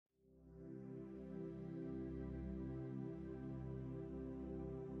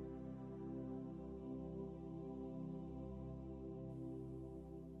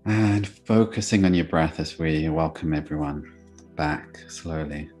And focusing on your breath as we welcome everyone back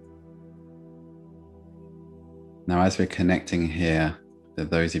slowly. Now, as we're connecting here,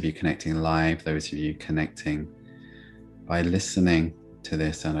 those of you connecting live, those of you connecting by listening to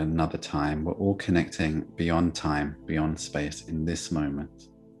this at another time, we're all connecting beyond time, beyond space in this moment.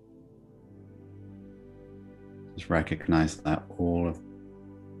 Just recognize that all of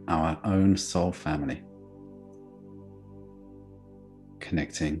our own soul family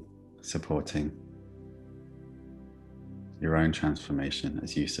connecting, supporting your own transformation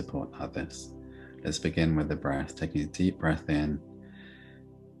as you support others. Let's begin with the breath, taking a deep breath in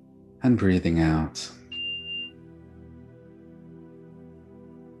and breathing out.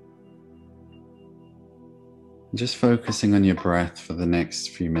 Just focusing on your breath for the next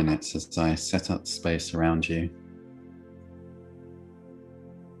few minutes as I set up space around you.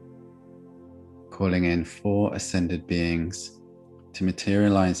 Calling in 4 ascended beings to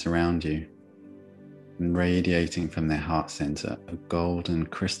materialize around you and radiating from their heart center a golden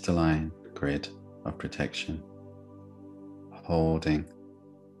crystalline grid of protection, holding,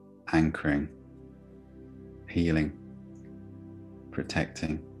 anchoring, healing,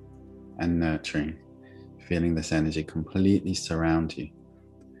 protecting, and nurturing, feeling this energy completely surround you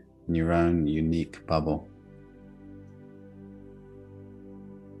in your own unique bubble.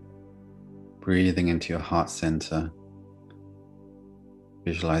 Breathing into your heart center,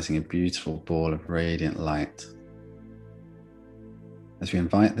 visualizing a beautiful ball of radiant light. As we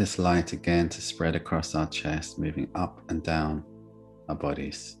invite this light again to spread across our chest, moving up and down our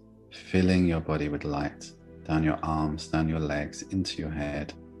bodies, filling your body with light, down your arms, down your legs, into your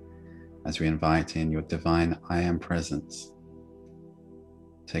head, as we invite in your divine I Am presence,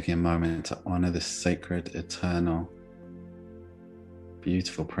 taking a moment to honor this sacred, eternal,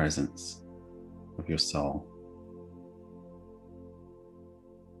 beautiful presence of your soul.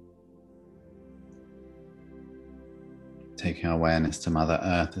 Taking our awareness to Mother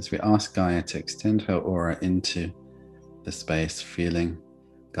Earth as we ask Gaia to extend her aura into the space, feeling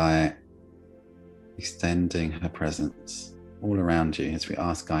Gaia extending her presence all around you as we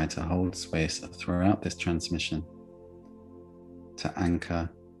ask Gaia to hold space throughout this transmission, to anchor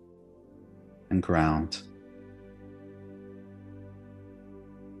and ground.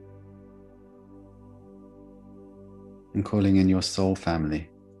 And calling in your soul family,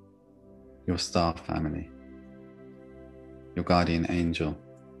 your star family, your guardian angel,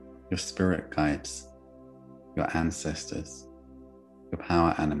 your spirit guides, your ancestors, your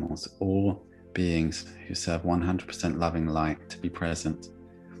power animals, all beings who serve 100% loving light to be present,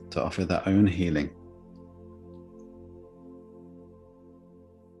 to offer their own healing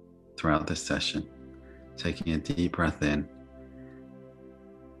throughout this session. Taking a deep breath in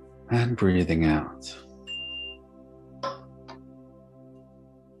and breathing out.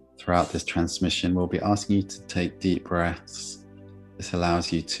 Throughout this transmission, we'll be asking you to take deep breaths. This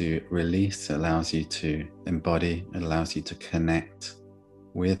allows you to release, it allows you to embody, it allows you to connect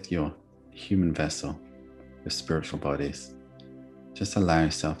with your human vessel, your spiritual bodies. Just allow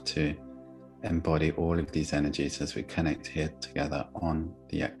yourself to embody all of these energies as we connect here together on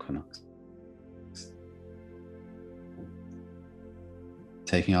the equinox.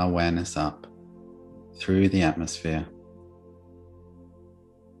 Taking our awareness up through the atmosphere,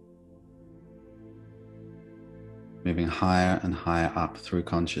 moving higher and higher up through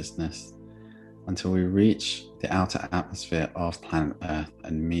consciousness until we reach the outer atmosphere of planet Earth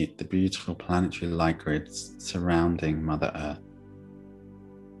and meet the beautiful planetary light grids surrounding Mother Earth.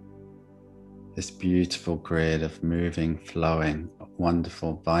 This beautiful grid of moving, flowing,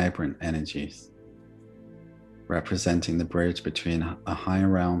 wonderful, vibrant energies, representing the bridge between our higher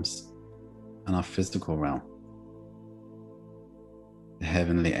realms and our physical realm. The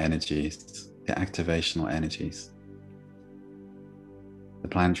heavenly energies, the activational energies. The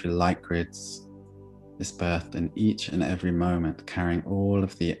planetary light grids is birthed in each and every moment, carrying all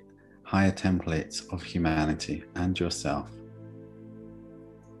of the higher templates of humanity and yourself.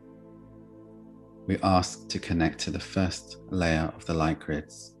 We ask to connect to the first layer of the light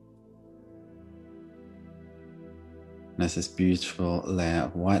grids. And as this beautiful layer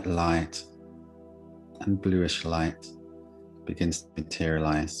of white light and bluish light begins to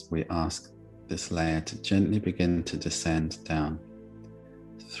materialize, we ask this layer to gently begin to descend down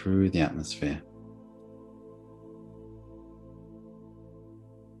through the atmosphere,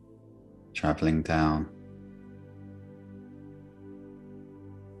 traveling down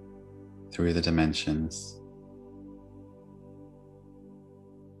through the dimensions,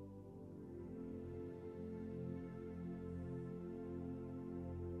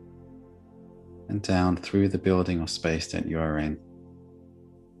 and down through the building or space that you are in,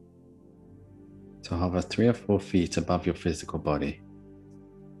 to hover 3 or 4 feet above your physical body.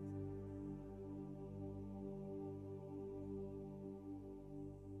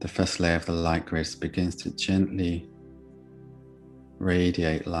 The first layer of the light grid begins to gently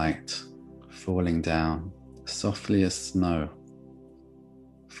radiate light, falling down softly as snow,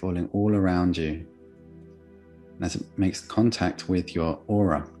 falling all around you. And as it makes contact with your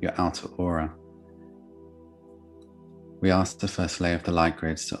aura, your outer aura, we ask the first layer of the light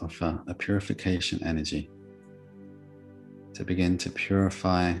grids to offer a purification energy, to begin to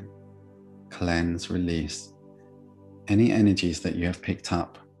purify, cleanse, release any energies that you have picked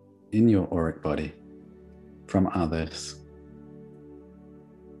up in your auric body from others,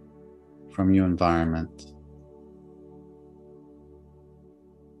 from your environment,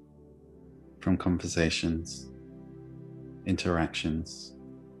 from conversations, interactions,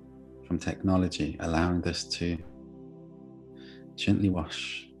 from technology, allowing this to gently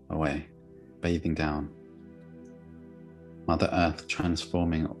wash away, bathing down. Mother Earth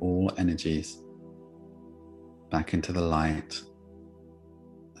transforming all energies back into the light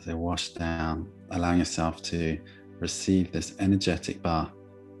as they wash down, allowing yourself to receive this energetic bath.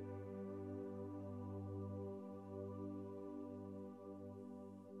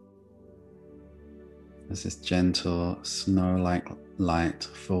 As this gentle snow-like light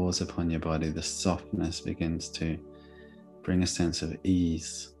falls upon your body, the softness begins to bring a sense of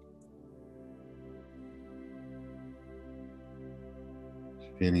ease.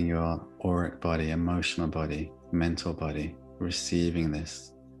 Feeling your auric body, emotional body, mental body, receiving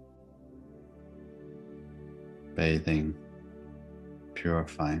this, bathing,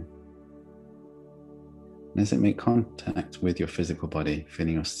 purifying. And as it makes contact with your physical body,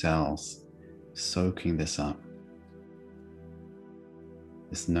 feeling your cells soaking this up,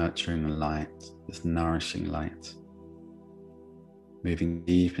 this nurturing light, this nourishing light, moving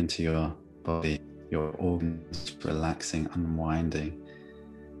deep into your body, your organs relaxing, unwinding.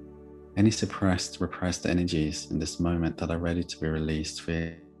 Any suppressed, repressed energies in this moment that are ready to be released,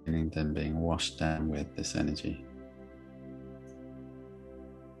 feeling them being washed down with this energy.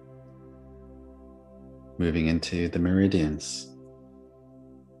 Moving into the meridians,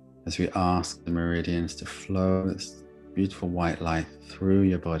 as we ask the meridians to flow this beautiful white light through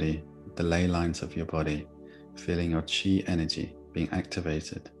your body, the ley lines of your body, feeling your chi energy being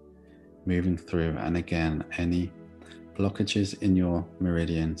activated, moving through, and again, any blockages in your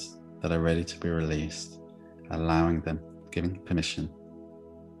meridians that are ready to be released, allowing them, giving permission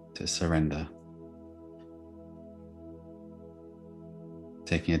to surrender.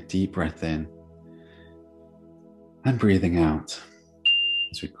 Taking a deep breath in and breathing out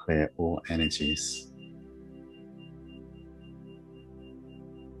as we clear all energies.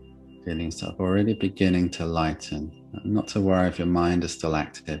 Feelings are already beginning to lighten. Not to worry if your mind is still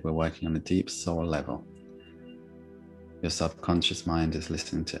active. We're working on a deep soul level. Your subconscious mind is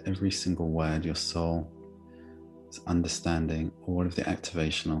listening to every single word. Your soul is understanding all of the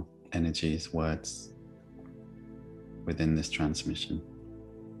activational energies, words within this transmission.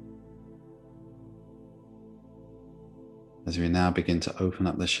 As we now begin to open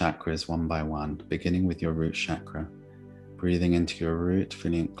up the chakras one by one, beginning with your root chakra, breathing into your root,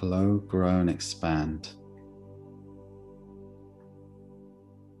 feeling it glow, grow, and expand.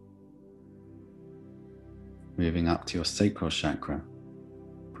 Moving up to your sacral chakra,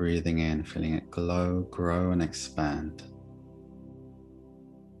 breathing in, feeling it glow, grow, and expand.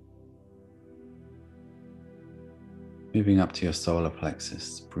 Moving up to your solar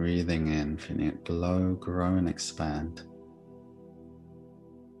plexus, breathing in, feeling it glow, grow, and expand.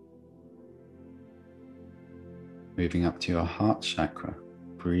 Moving up to your heart chakra,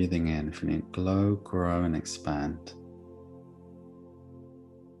 breathing in, feeling it glow, grow, and expand.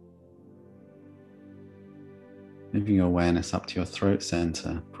 Moving your awareness up to your throat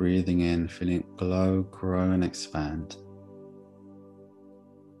center, breathing in, feeling it glow, grow, and expand.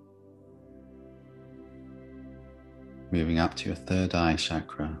 Moving up to your third eye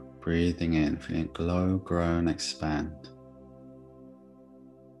chakra, breathing in, feeling it glow, grow, and expand.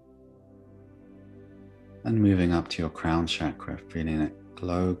 And moving up to your crown chakra, feeling it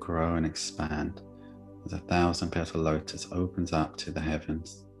glow, grow, and expand as a 1,000-petal lotus opens up to the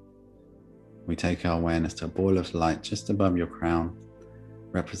heavens. We take our awareness to a ball of light just above your crown,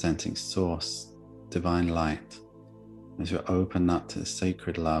 representing source, divine light. As you open up to the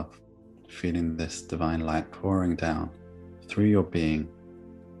sacred love, feeling this divine light pouring down through your being,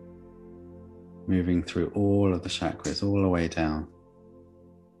 moving through all of the chakras, all the way down.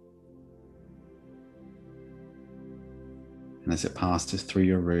 And as it passes through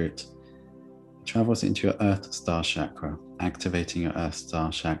your root, it travels into your Earth Star Chakra, activating your Earth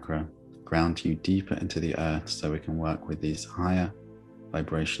Star Chakra, ground you deeper into the earth so we can work with these higher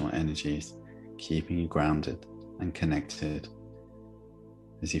vibrational energies, keeping you grounded and connected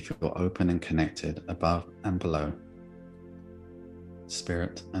as you feel open and connected above and below,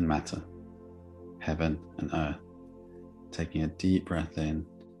 spirit and matter, heaven and earth. Taking a deep breath in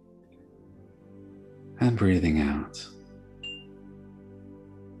and breathing out.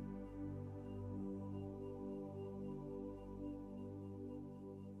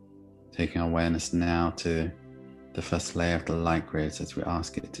 Taking awareness now to the first layer of the light grids as we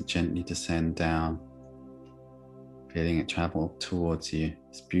ask it to gently descend down, feeling it travel towards you,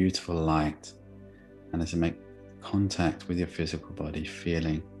 this beautiful light, and as you make contact with your physical body,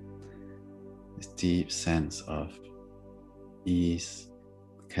 feeling this deep sense of ease,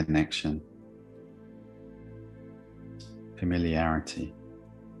 connection, familiarity,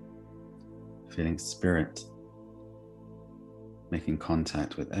 feeling spirit making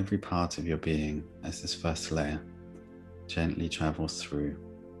contact with every part of your being as this first layer gently travels through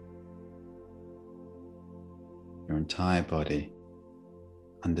your entire body,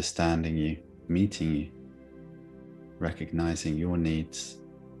 understanding you, meeting you, recognizing your needs,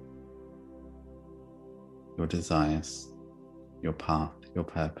 your desires, your path, your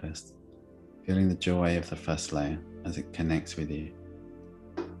purpose, feeling the joy of the first layer as it connects with you,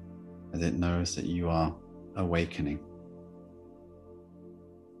 as it knows that you are awakening.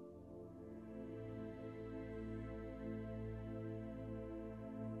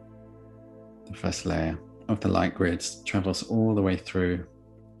 The first layer of the light grids travels all the way through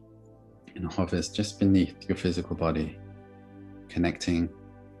and hovers just beneath your physical body, connecting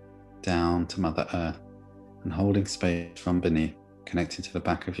down to Mother Earth and holding space from beneath, connected to the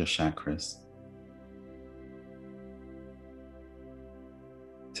back of your chakras.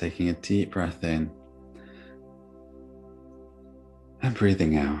 Taking a deep breath in and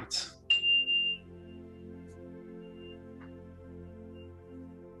breathing out.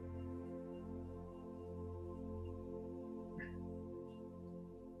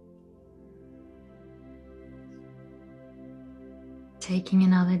 Taking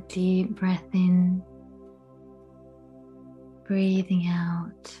another deep breath in, breathing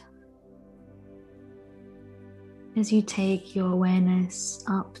out. As you take your awareness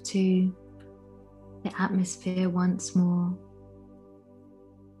up to the atmosphere once more,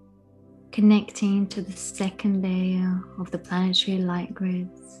 connecting to the second layer of the planetary light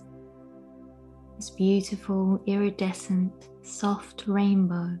grids, this beautiful, iridescent, soft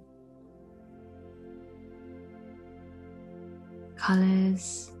rainbow.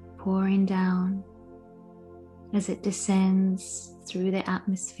 Colors pouring down as it descends through the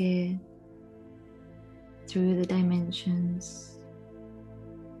atmosphere, through the dimensions,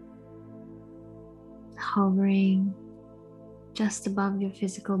 hovering just above your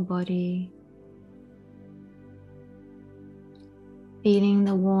physical body, feeling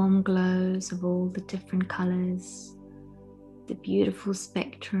the warm glows of all the different colors, the beautiful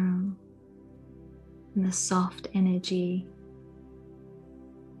spectrum, and the soft energy.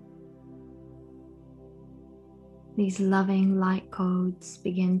 These loving light codes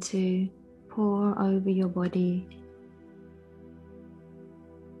begin to pour over your body,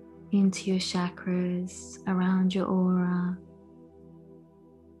 into your chakras, around your aura,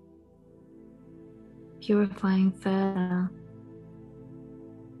 purifying further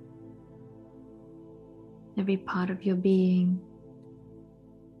every part of your being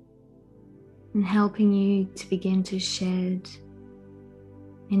and helping you to begin to shed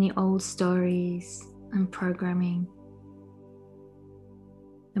any old stories and programming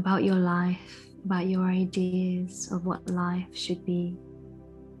about your life, about your ideas of what life should be.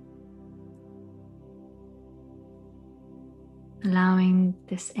 Allowing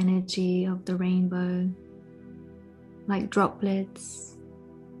this energy of the rainbow, like droplets,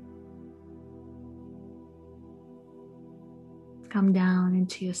 come down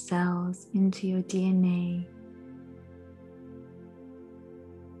into your cells, into your DNA,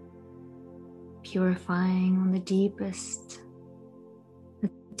 purifying on the deepest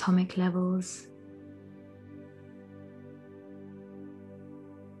atomic levels.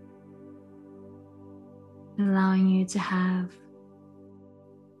 Allowing you to have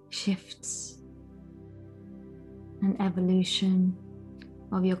shifts and evolution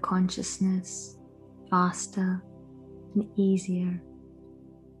of your consciousness faster and easier.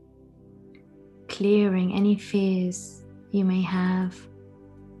 Clearing any fears you may have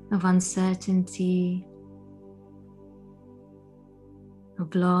of uncertainty,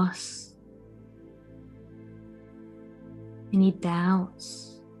 of loss, any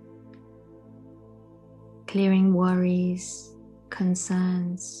doubts, clearing worries,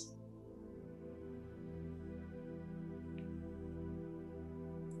 concerns,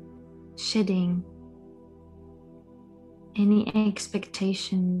 shedding any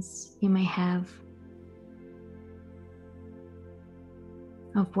expectations you may have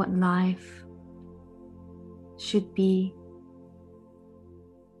of what life should be,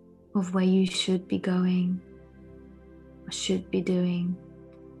 of where you should be going or should be doing.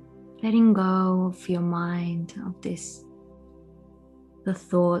 Letting go of your mind, of this, the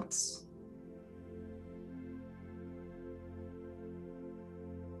thoughts,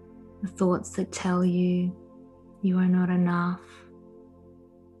 that tell you you are not enough,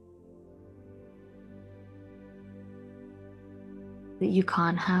 that you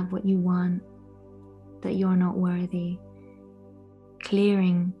can't have what you want, that you're not worthy.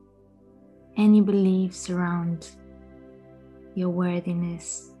 Clearing any beliefs around your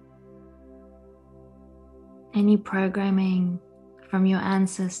worthiness, any programming from your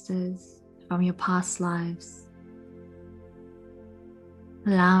ancestors, from your past lives.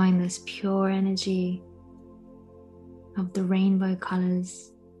 Allowing this pure energy of the rainbow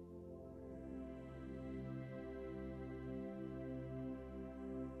colors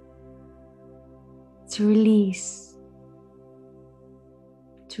to release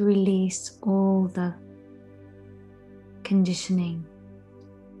all the conditioning,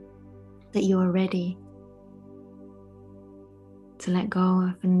 that you are ready to let go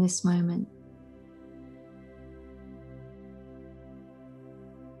of in this moment,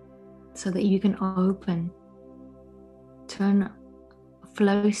 so that you can open to a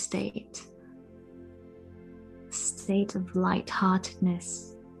flow state of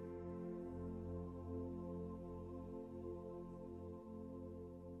lightheartedness,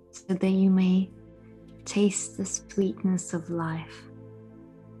 so that you may taste the sweetness of life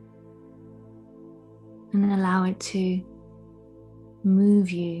and allow it to move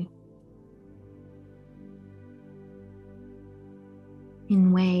you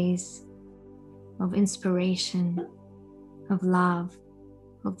in ways of inspiration, of love,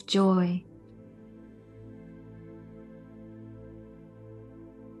 of joy.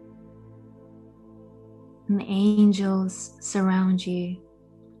 And the angels surround you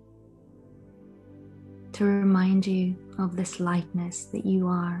to remind you of this lightness that you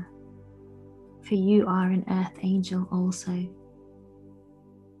are, for you are an earth angel also.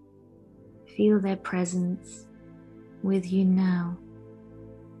 Feel their presence with you now,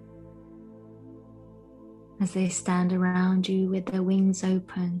 as they stand around you with their wings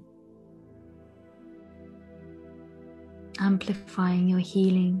open, amplifying your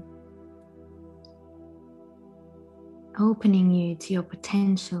healing, opening you to your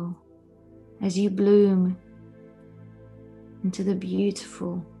potential as you bloom into the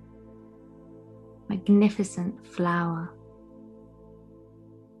beautiful, magnificent flower.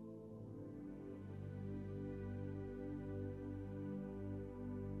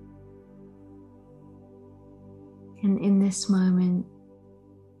 And in this moment,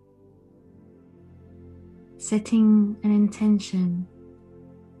 setting an intention,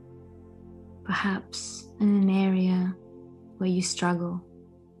 perhaps in an area where you struggle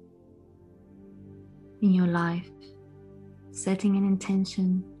in your life, setting an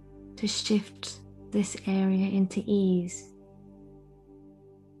intention to shift this area into ease,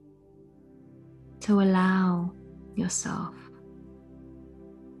 to allow yourself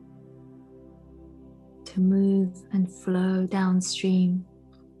to move and flow downstream,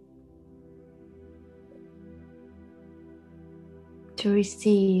 to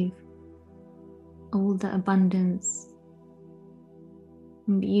receive all the abundance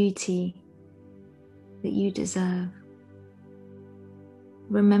and beauty that you deserve,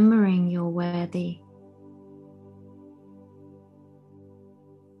 remembering you're worthy,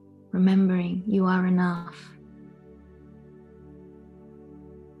 remembering you are enough.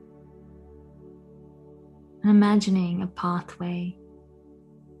 And imagining a pathway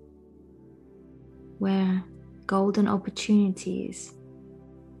where golden opportunities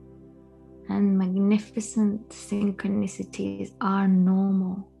and magnificent synchronicities are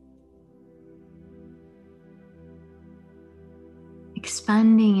normal.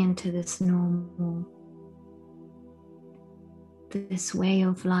 Expanding into this normal, this way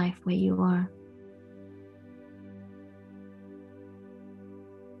of life where you are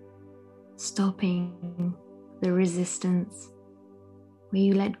stopping the resistance, where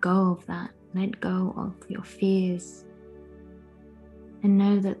you let go of that, let go of your fears, and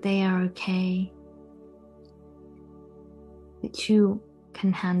know that they are okay, that you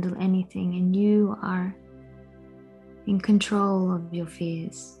can handle anything and you are in control of your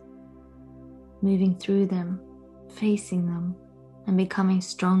fears, moving through them, facing them, and becoming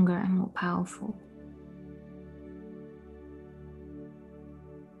stronger and more powerful.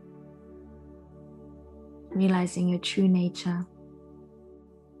 realizing your true nature.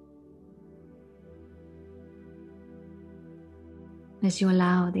 As you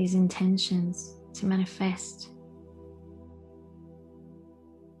allow these intentions to manifest,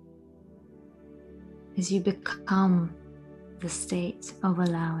 as you become the state of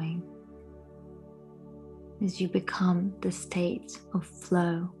allowing, as you become the state of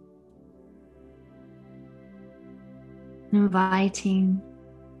flow, inviting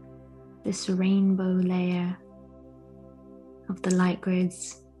this rainbow layer of the light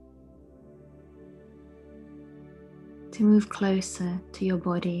grids to move closer to your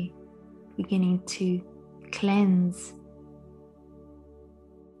body, beginning to cleanse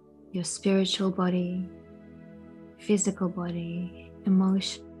your spiritual body, physical body,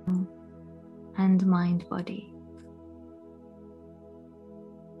 emotional and mind body.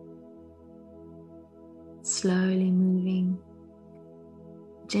 Slowly moving,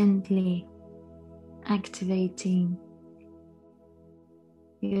 gently activating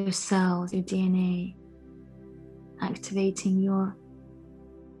your cells, your DNA, activating your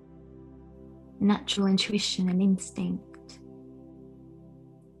natural intuition and instinct,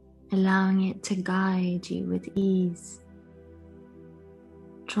 allowing it to guide you with ease,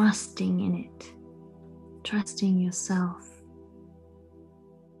 trusting in it, trusting yourself,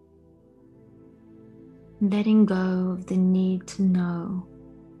 letting go of the need to know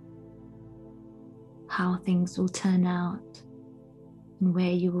how things will turn out and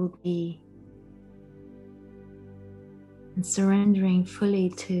where you will be, and surrendering fully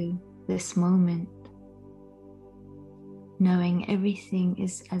to this moment, knowing everything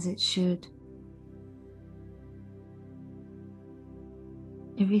is as it should.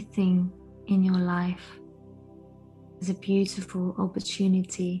 Everything in your life is a beautiful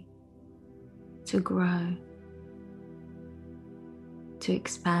opportunity to grow, to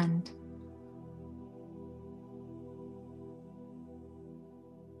expand.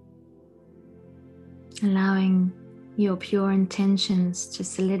 Allowing your pure intentions to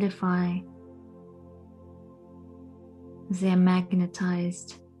solidify as they are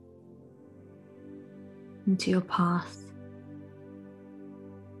magnetized into your path.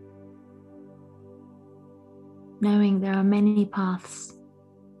 Knowing there are many paths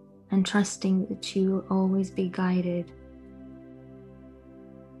and trusting that you will always be guided,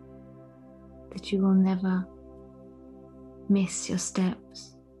 that you will never miss your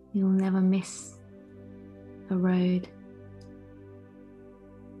steps, you will never miss a road.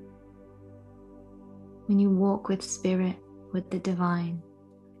 When you walk with spirit, with the divine,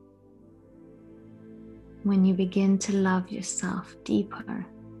 when you begin to love yourself deeper,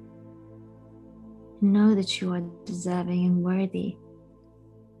 know that you are deserving and worthy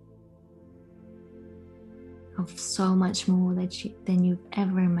of so much more than you've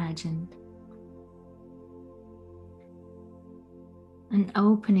ever imagined. And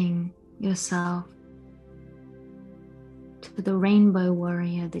opening yourself to the rainbow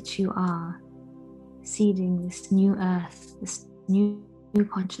warrior that you are, seeding this new earth, this new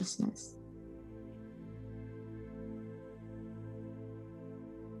consciousness,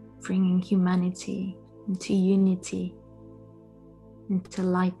 bringing humanity into unity, into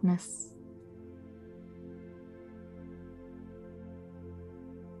lightness.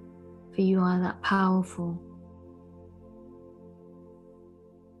 For you are that powerful.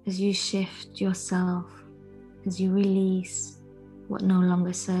 As you shift yourself, as you release what no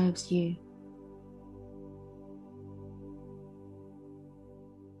longer serves you,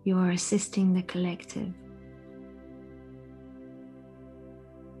 you are assisting the collective.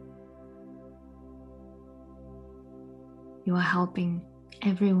 You are helping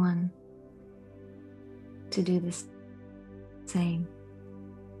everyone to do the same.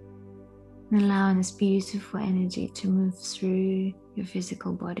 And allowing this beautiful energy to move through your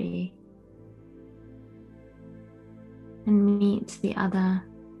physical body and meet the other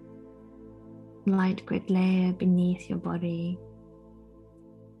light grid layer beneath your body.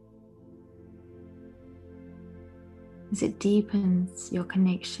 As it deepens your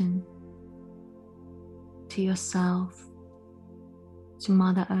connection to yourself, to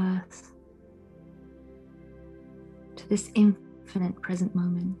Mother Earth, to this infinite present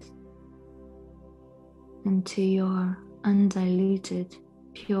moment, and to your undiluted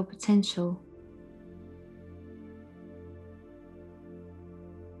pure potential.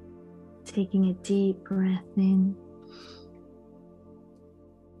 Taking a deep breath in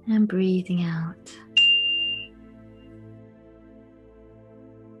and breathing out.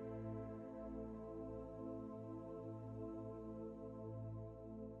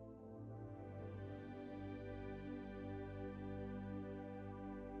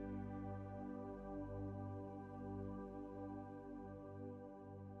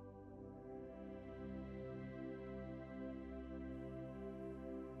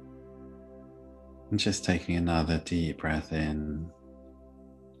 And just taking another deep breath in,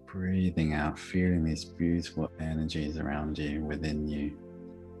 breathing out, feeling these beautiful energies around you, within you.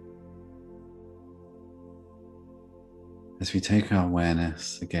 As we take our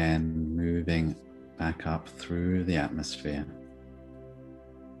awareness again, moving back up through the atmosphere,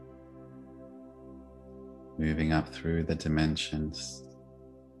 moving up through the dimensions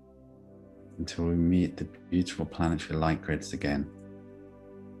until we meet the beautiful planetary light grids again.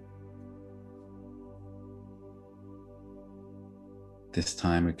 This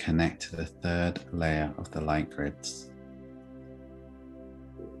time we connect to the third layer of the light grids.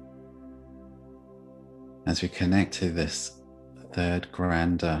 As we connect to this third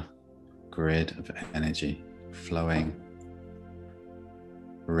grander grid of energy, flowing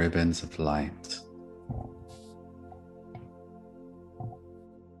ribbons of light,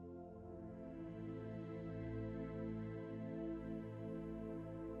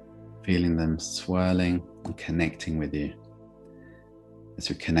 feeling them swirling and connecting with you. As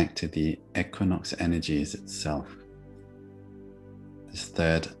we connect to the equinox energies itself, this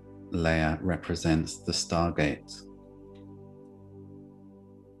third layer represents the stargate.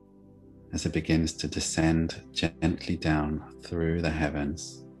 As it begins to descend gently down through the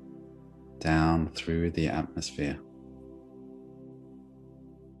heavens, down through the atmosphere,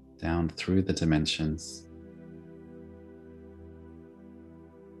 down through the dimensions,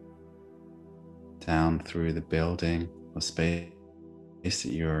 down through the building or space that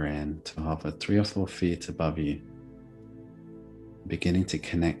you are in, to hover 3 or 4 feet above you, beginning to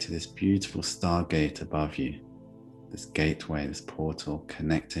connect to this beautiful stargate above you, this gateway, this portal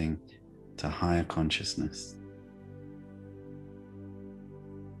connecting to higher consciousness.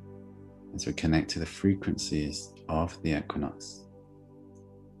 As we connect to the frequencies of the equinox,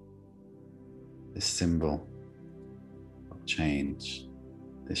 this symbol of change,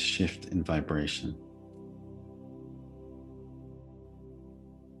 this shift in vibration.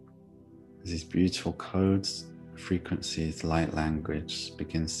 As these beautiful codes, frequencies, light language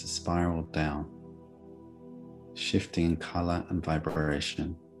begins to spiral down, shifting in color and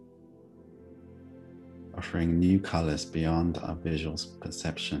vibration, offering new colors beyond our visual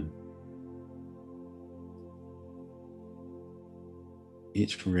perception.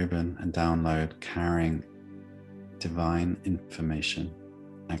 Each ribbon and download carrying divine information,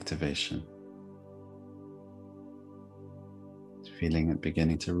 activation. Feeling it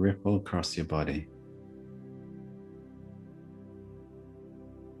beginning to ripple across your body.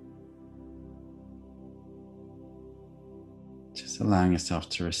 Just allowing yourself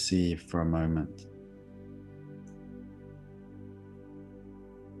to receive for a moment.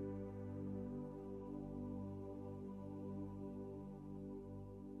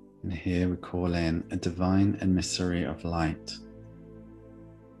 And here we call in a divine emissary of light,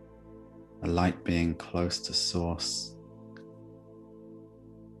 a light being close to source,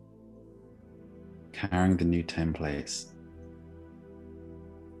 carrying the new templates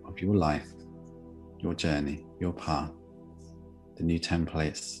of your life, your journey, your path, the new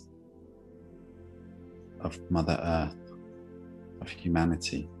templates of Mother Earth, of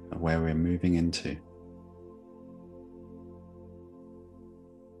humanity, of where we're moving into.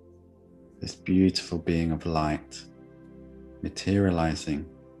 This beautiful being of light materializing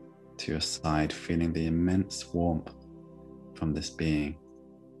to your side, feeling the immense warmth from this being.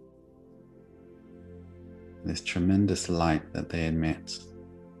 This tremendous light that they emit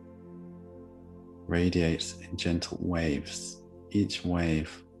radiates in gentle waves, each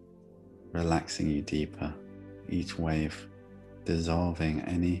wave relaxing you deeper, each wave dissolving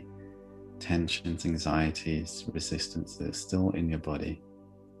any tensions, anxieties, resistance that is still in your body.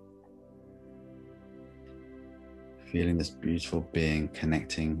 Feeling this beautiful being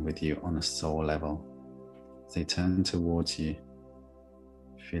connecting with you on a soul level. As they turn towards you,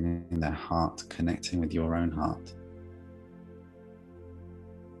 feeling their heart connecting with your own heart.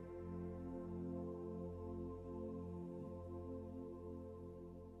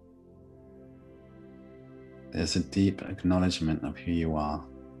 There's a deep acknowledgement of who you are,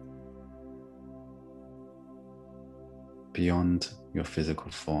 beyond your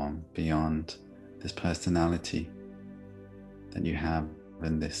physical form, beyond this personality that you have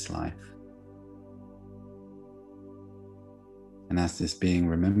in this life. And as this being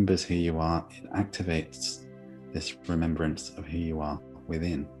remembers who you are, it activates this remembrance of who you are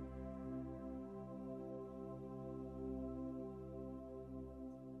within.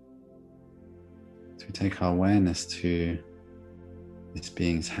 So we take our awareness to this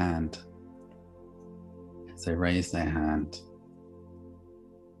being's hand. As they raise their hand,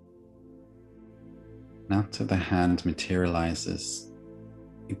 and after the hand materializes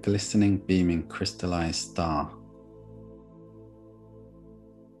a glistening, beaming, crystallized star.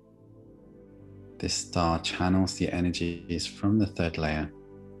 This star channels the energies from the third layer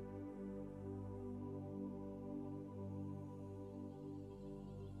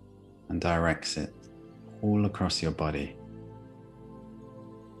and directs it all across your body,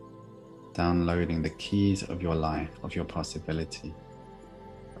 downloading the keys of your life, of your possibility,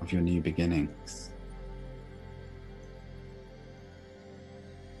 of your new beginnings.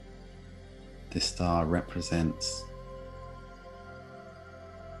 This star represents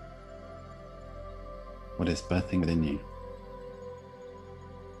what is birthing within you.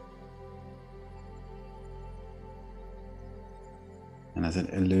 And as it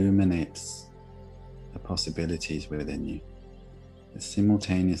illuminates the possibilities within you, it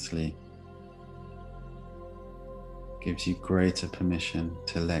simultaneously gives you greater permission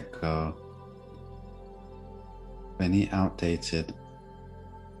to let go of any outdated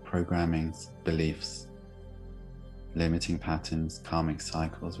programmings, beliefs, limiting patterns, karmic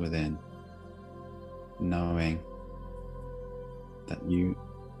cycles within, knowing that you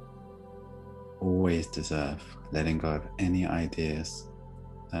always deserve letting go of any ideas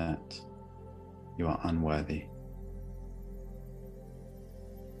that you are unworthy,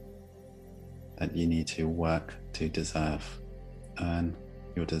 that you need to work to deserve, earn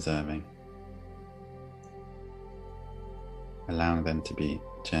your deserving, allowing them to be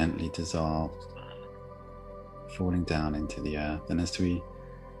gently dissolved, falling down into the earth. And as we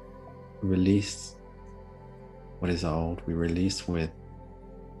release what is old, we release with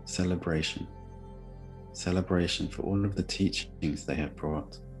celebration for all of the teachings they have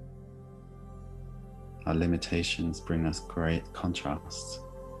brought. Our limitations bring us great contrasts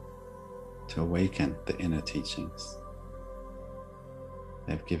to awaken the inner teachings.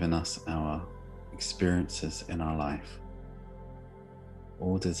 They've given us our experiences in our life,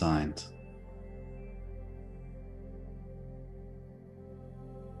 all designed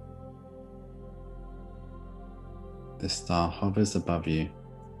the star hovers above you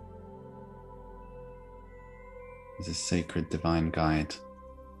as a sacred divine guide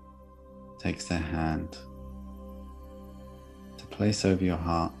takes their hand to place over your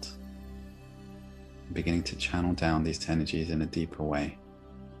heart, beginning to channel down these energies in a deeper way,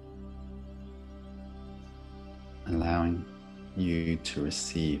 allowing you to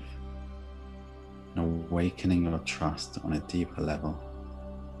receive and awakening your trust on a deeper level,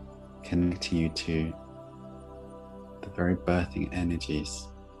 connecting you to the very birthing energies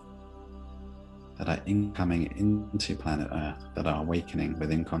that are incoming into planet Earth, that are awakening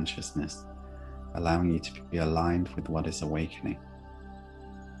within consciousness, allowing you to be aligned with what is awakening.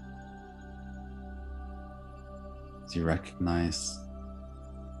 As you recognize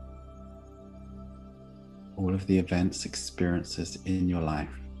all of the events, experiences in your life,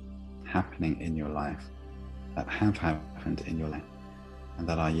 happening in your life, that have happened in your life, and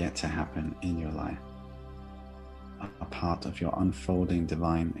that are yet to happen in your life, are part of your unfolding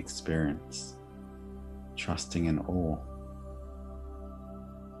divine experience, trusting in awe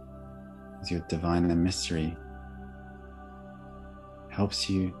as your divine mystery helps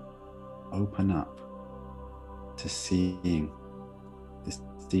you open up to seeing this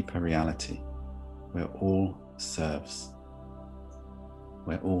deeper reality where all serves,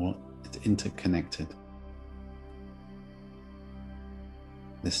 where all is interconnected.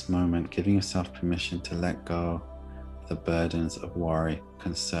 This moment, giving yourself permission to let go of the burdens of worry,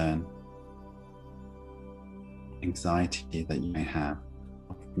 concern, anxiety that you may have,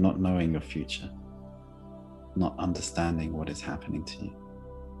 of not knowing your future, not understanding what is happening to you.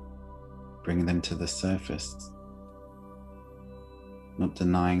 Bring them to the surface, not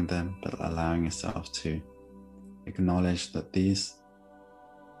denying them, but allowing yourself to acknowledge that these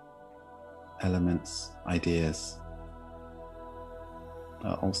elements, ideas,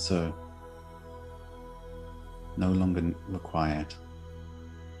 are also no longer required.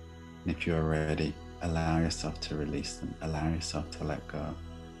 And if you're ready, allow yourself to release them, allow yourself to let go,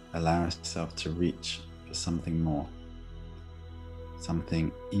 allow yourself to reach for something more,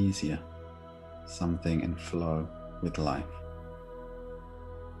 something easier, something in flow with life.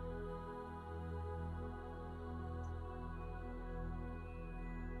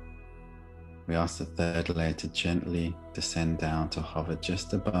 We ask the third layer to gently descend down to hover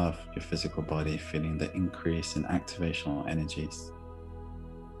just above your physical body, feeling the increase in activational energies.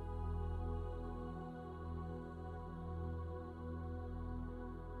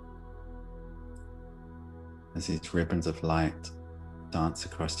 As these ribbons of light dance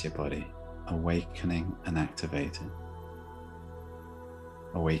across your body, awakening and activating,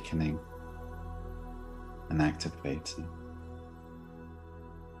 awakening and activating.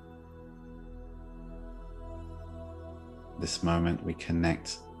 This moment we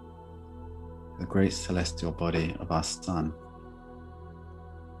connect the great celestial body of our sun.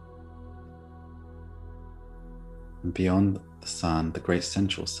 And beyond the sun, the great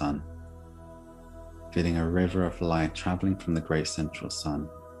central sun, feeling a river of light traveling from the great central sun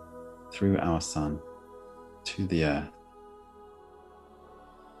through our sun to the earth,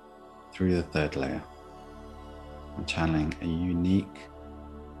 through the third layer, and channeling a unique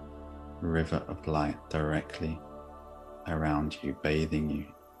river of light directly around you, bathing you.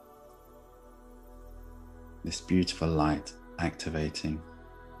 This beautiful light activating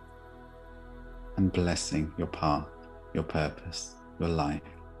and blessing your path, your purpose, your life,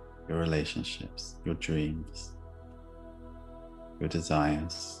 your relationships, your dreams, your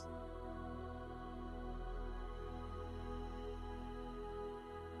desires.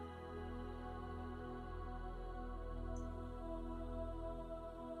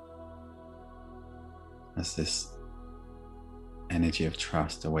 As this energy of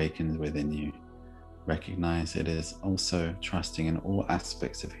trust awakens within you, recognize it is also trusting in all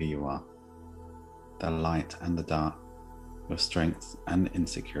aspects of who you are, the light and the dark, your strengths and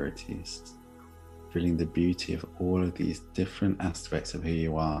insecurities, feeling the beauty of all of these different aspects of who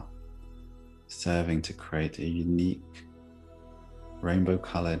you are, serving to create a unique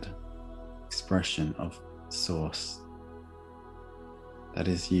rainbow-colored expression of source that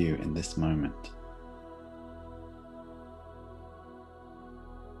is you in this moment.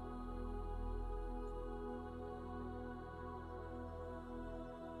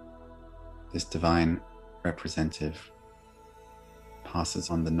 This divine representative passes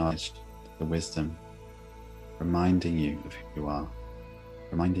on the knowledge, the wisdom, reminding you of who you are,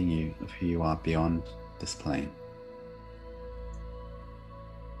 reminding you of who you are beyond this plane.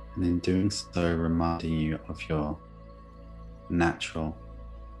 And in doing so, reminding you of your natural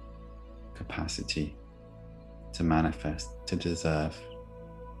capacity to manifest, to deserve,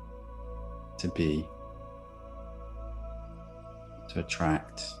 to be, to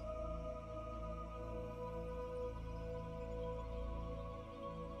attract,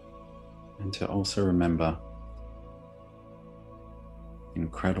 and to also remember the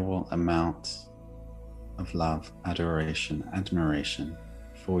incredible amount of love, adoration, admiration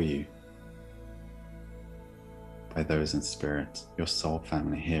for you by those in spirit, your soul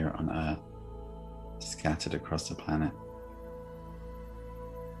family here on earth, scattered across the planet.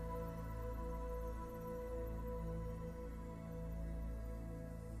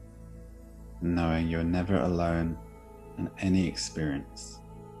 Knowing you're never alone in any experience.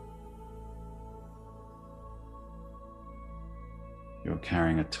 You're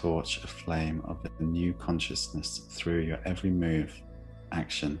carrying a torch, a flame of a new consciousness through your every move,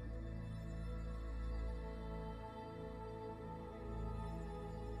 action.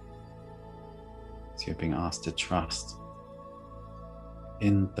 So you're being asked to trust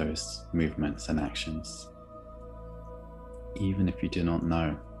in those movements and actions, even if you do not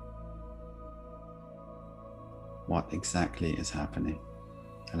know what exactly is happening,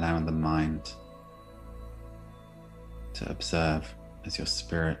 allowing the mind to observe as your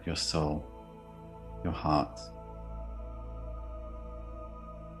spirit, your soul, your heart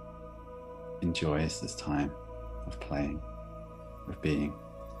enjoys this time of playing, of being,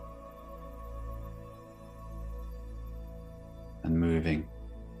 and moving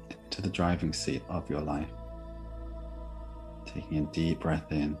to the driving seat of your life. Taking a deep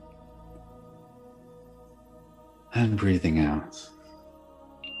breath in and breathing out.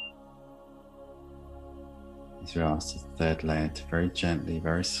 As you ask the third layer to very gently,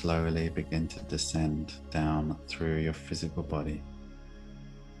 very slowly begin to descend down through your physical body.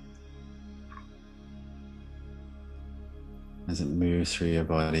 As it moves through your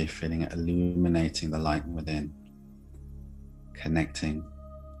body, feeling it illuminating the light within, connecting,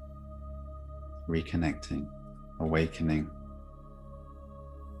 reconnecting, awakening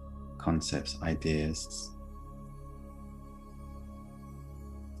concepts, ideas,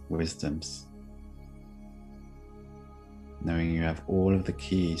 wisdoms. Knowing you have all of the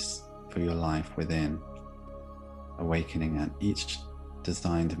keys for your life within, awakening at each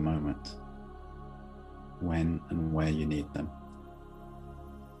designed moment, when and where you need them.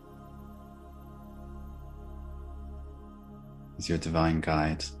 As your divine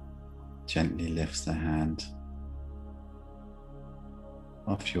guide gently lifts the hand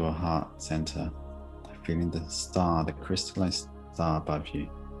off your heart center, feeling the star, the crystallized star above you,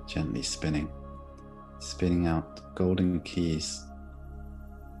 gently spinning out golden keys,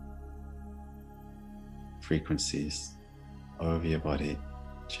 frequencies over your body,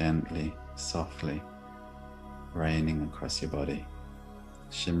 gently, softly, raining across your body,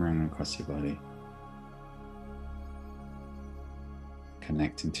 shimmering across your body.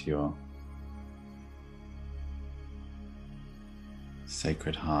 connecting to your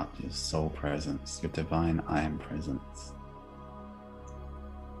sacred heart, your soul presence, your divine I am presence.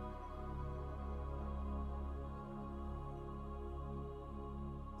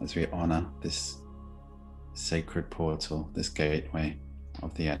 As we honor this sacred portal, this gateway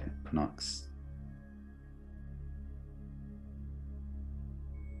of the equinox,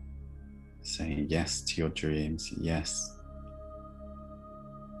 saying yes to your dreams, yes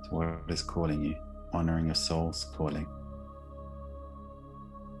to what is calling you, honoring your soul's calling.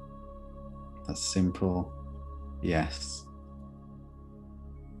 That simple yes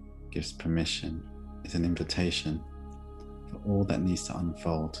gives permission, is an invitation for all that needs to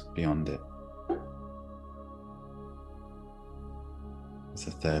unfold beyond it. As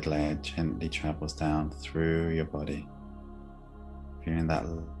the third layer gently travels down through your body, feeling that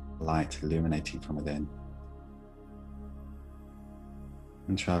light illuminating from within,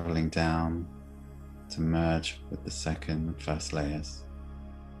 and traveling down to merge with the second and first layers.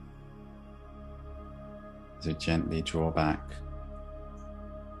 As we gently draw back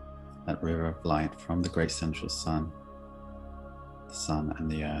that river of light from the great central sun, the sun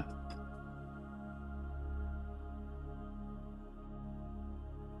and the earth.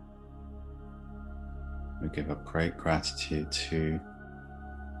 We give up great gratitude to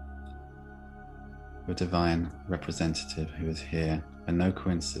your divine representative who is here. And no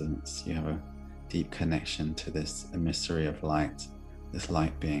coincidence, you have a deep connection to this emissary of light, this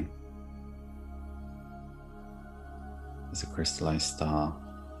light being. As a crystallized star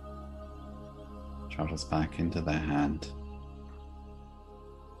travels back into their hand,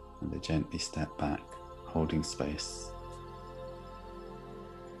 and they gently step back, holding space.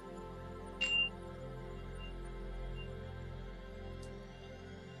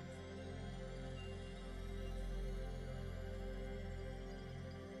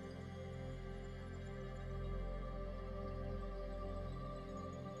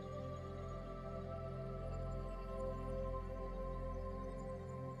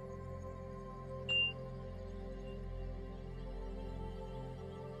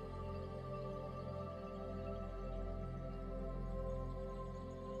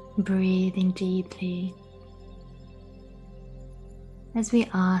 Breathing deeply as we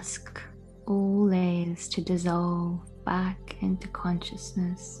ask all layers to dissolve back into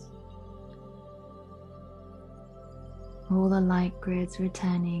consciousness. All the light grids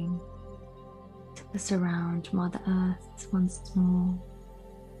returning to surround Mother Earth once more.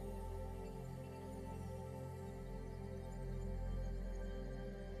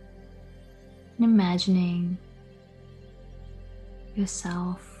 And imagining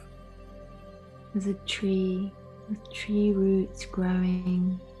yourself as a tree with tree roots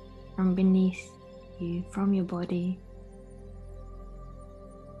growing from beneath you, from your body.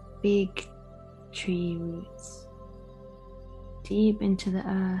 Big tree roots deep into the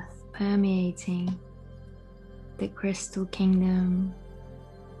earth, permeating the crystal kingdom,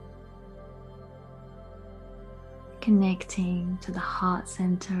 connecting to the heart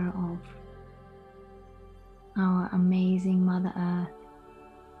center of our amazing Mother Earth.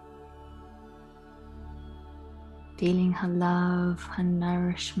 Feeling her love, her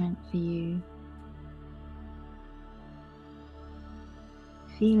nourishment for you.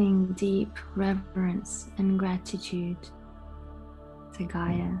 Feeling deep reverence and gratitude to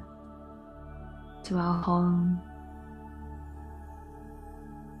Gaia, to our home.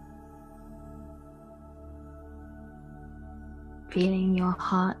 Feeling your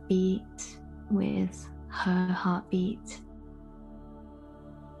heartbeat with her heartbeat.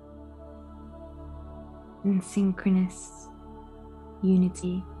 In synchronous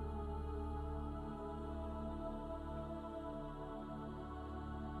unity.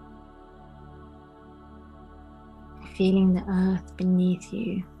 Feeling the earth beneath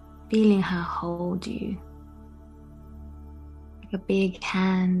you, feeling her hold you like a big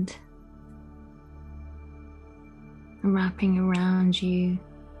hand, wrapping around you,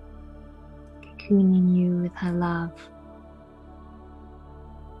 cocooning you with her love.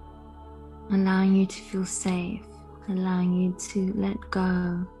 Allowing you to feel safe, allowing you to let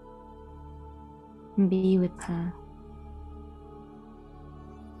go and be with her.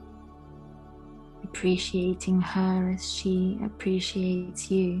 Appreciating her as she appreciates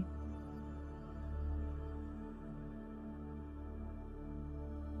you.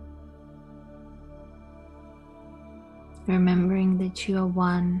 Remembering that you are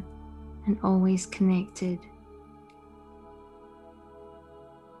one and always connected.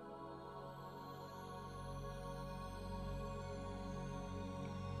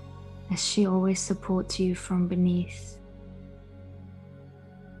 As she always supports you from beneath,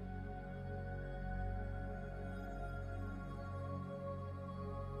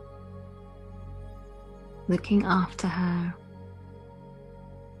 looking after her,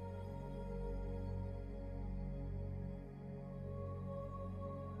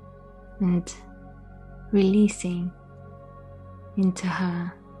 and releasing into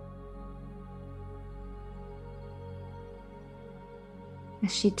her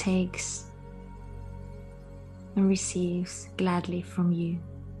as she takes and receives gladly from you,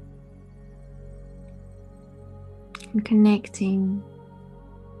 and connecting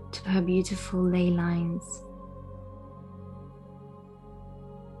to her beautiful ley lines,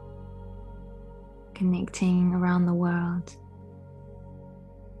 connecting around the world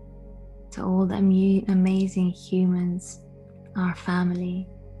to all the amazing humans, our family,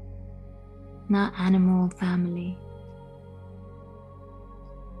 and our animal family,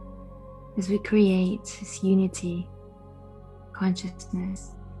 as we create this unity,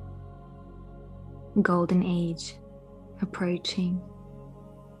 consciousness, golden age approaching,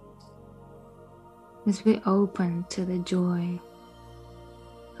 as we open to the joy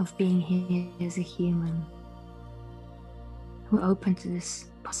of being here as a human. We're open to this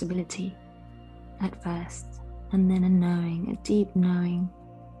possibility at first, and then a knowing, a deep knowing,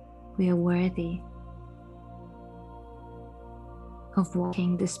 we are worthy of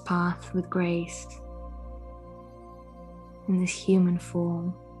walking this path with grace in this human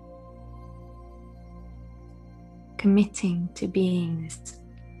form, committing to being this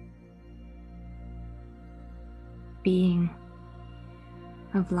being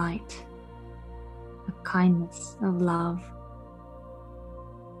of light, of kindness, of love,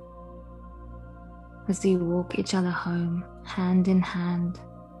 as we walk each other home, hand in hand.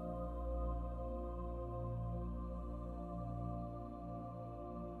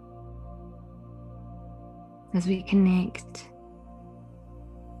 As we connect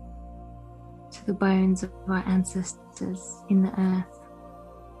to the bones of our ancestors in the earth,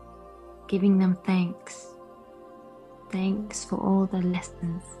 giving them thanks. Thanks for all the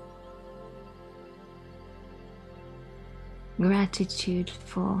lessons. Gratitude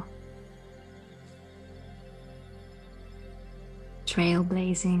for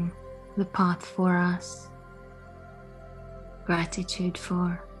trailblazing the path for us. Gratitude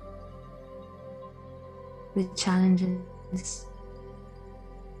for the challenges,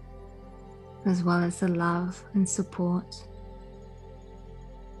 as well as the love and support.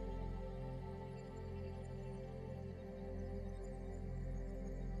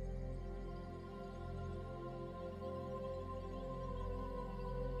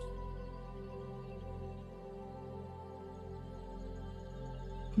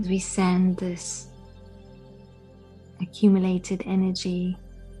 As we send this accumulated energy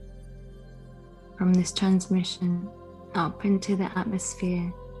from this transmission up into the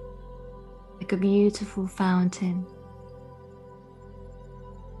atmosphere like a beautiful fountain,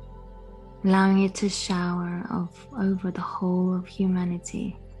 allowing it to shower over the whole of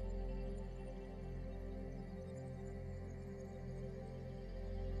humanity.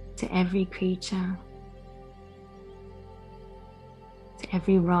 To every creature, to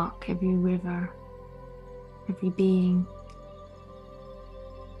every rock, every river, every being.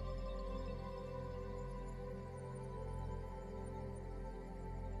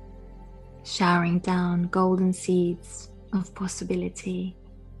 Showering down golden seeds of possibility,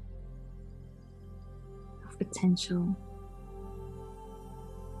 of potential,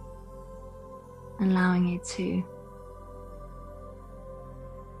 allowing it to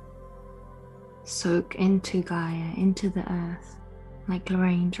soak into Gaia, into the earth, like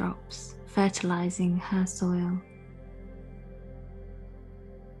raindrops, fertilizing her soil.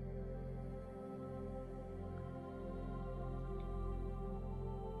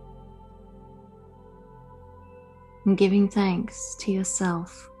 And giving thanks to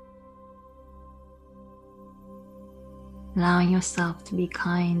yourself, allowing yourself to be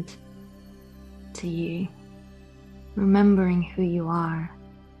kind to you, remembering who you are.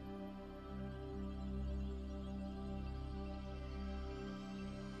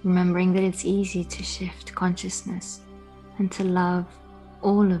 Remembering that it's easy to shift consciousness and to love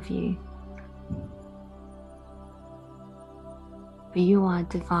all of you. For you are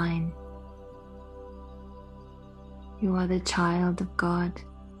divine. You are the child of God.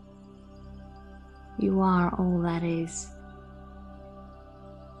 You are all that is.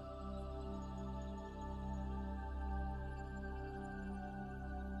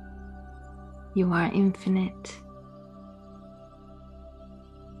 You are infinite.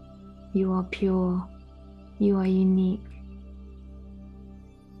 You are pure. You are unique.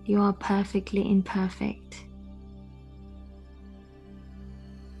 You are perfectly imperfect.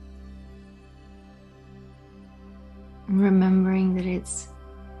 And remembering that it's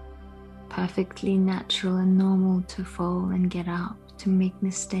perfectly natural and normal to fall and get up, to make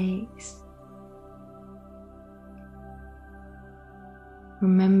mistakes.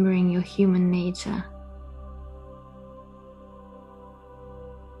 Remembering your human nature.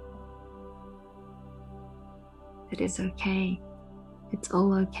 It is okay. It's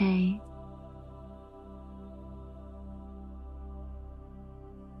all okay.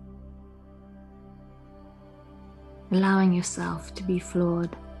 Allowing yourself to be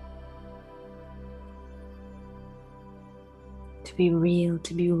flawed, to be real,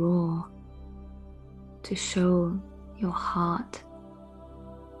 to be raw, to show your heart,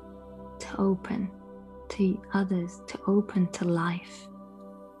 to open to others, to open to life,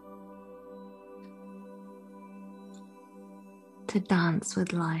 to dance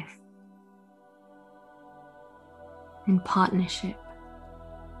with life in partnership.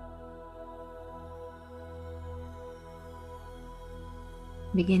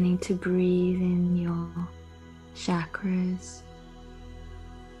 Beginning to breathe in your chakras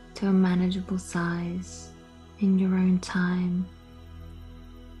to a manageable size in your own time,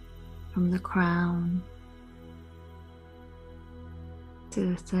 from the crown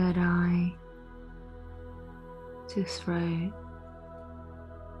to the third eye, to throat,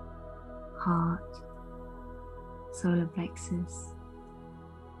 heart, solar plexus,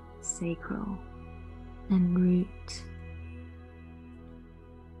 sacral, and root.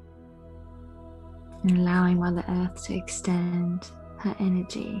 And allowing Mother Earth to extend her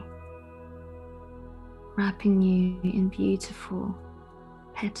energy, wrapping you in beautiful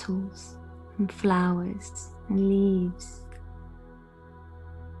petals and flowers and leaves.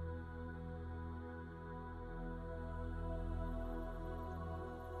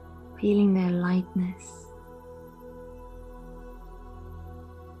 Feeling their lightness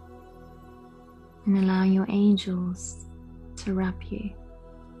and allowing your angels to wrap you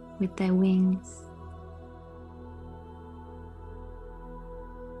with their wings.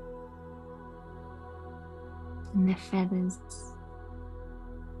 And their feathers,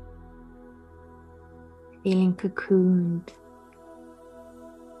 feeling cocooned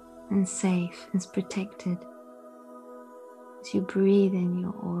and safe and protected as you breathe in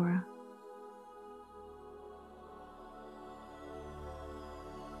your aura.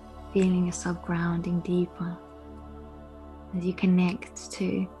 Feeling yourself grounding deeper as you connect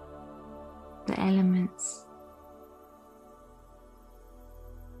to the elements.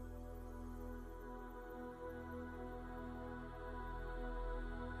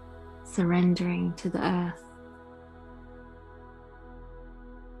 Surrendering to the earth.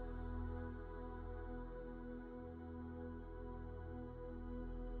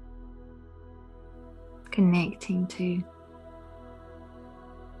 Connecting to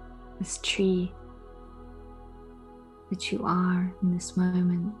this tree that you are in this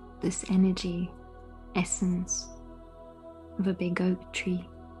moment, this energy, essence of a big oak tree,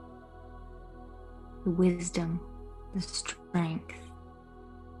 the wisdom, the strength.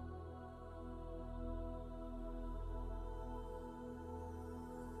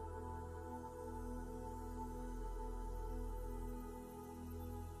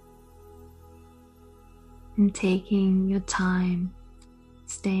 And taking your time,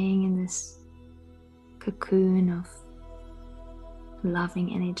 staying in this cocoon of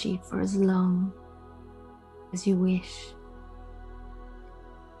loving energy for as long as you wish.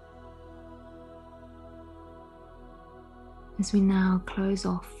 As we now close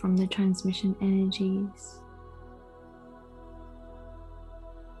off from the transmission energies,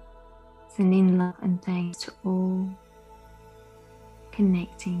 sending love and thanks to all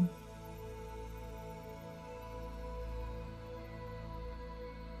connecting.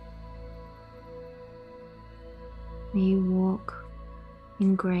 May you walk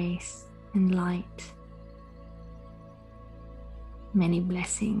in grace and light. Many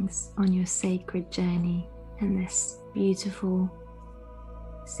blessings on your sacred journey and this beautiful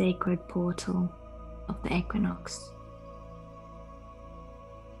sacred portal of the equinox.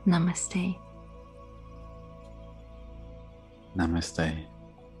 Namaste. Namaste.